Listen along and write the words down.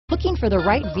Looking for the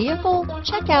right vehicle?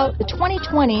 Check out the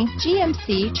 2020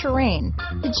 GMC Terrain.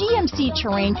 The GMC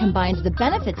Terrain combines the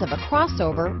benefits of a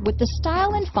crossover with the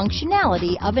style and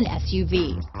functionality of an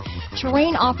SUV.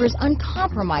 Terrain offers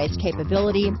uncompromised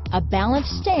capability, a balanced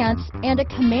stance, and a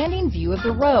commanding view of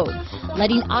the road,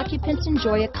 letting occupants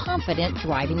enjoy a confident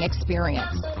driving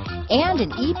experience. And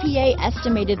an EPA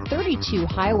estimated 32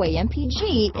 highway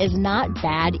MPG is not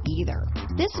bad either.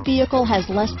 This vehicle has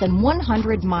less than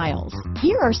 100 miles.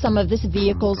 Here are some of this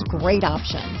vehicle's great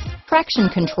options: traction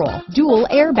control, dual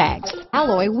airbags,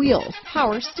 alloy wheels,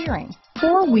 power steering,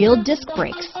 four-wheel disc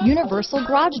brakes, universal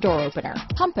garage door opener,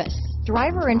 compass,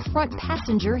 driver and front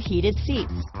passenger heated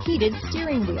seats, heated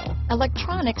steering wheel,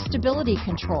 electronic stability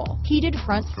control, heated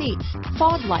front seats,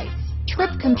 fog lights,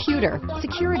 trip computer,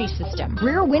 security system,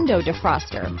 rear window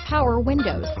defroster, power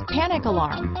windows, panic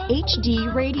alarm,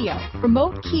 HD radio,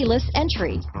 remote keyless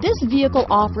entry. This vehicle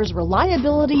offers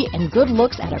reliability and good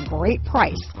looks at a great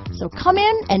price. So come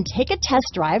in and take a test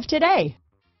drive today.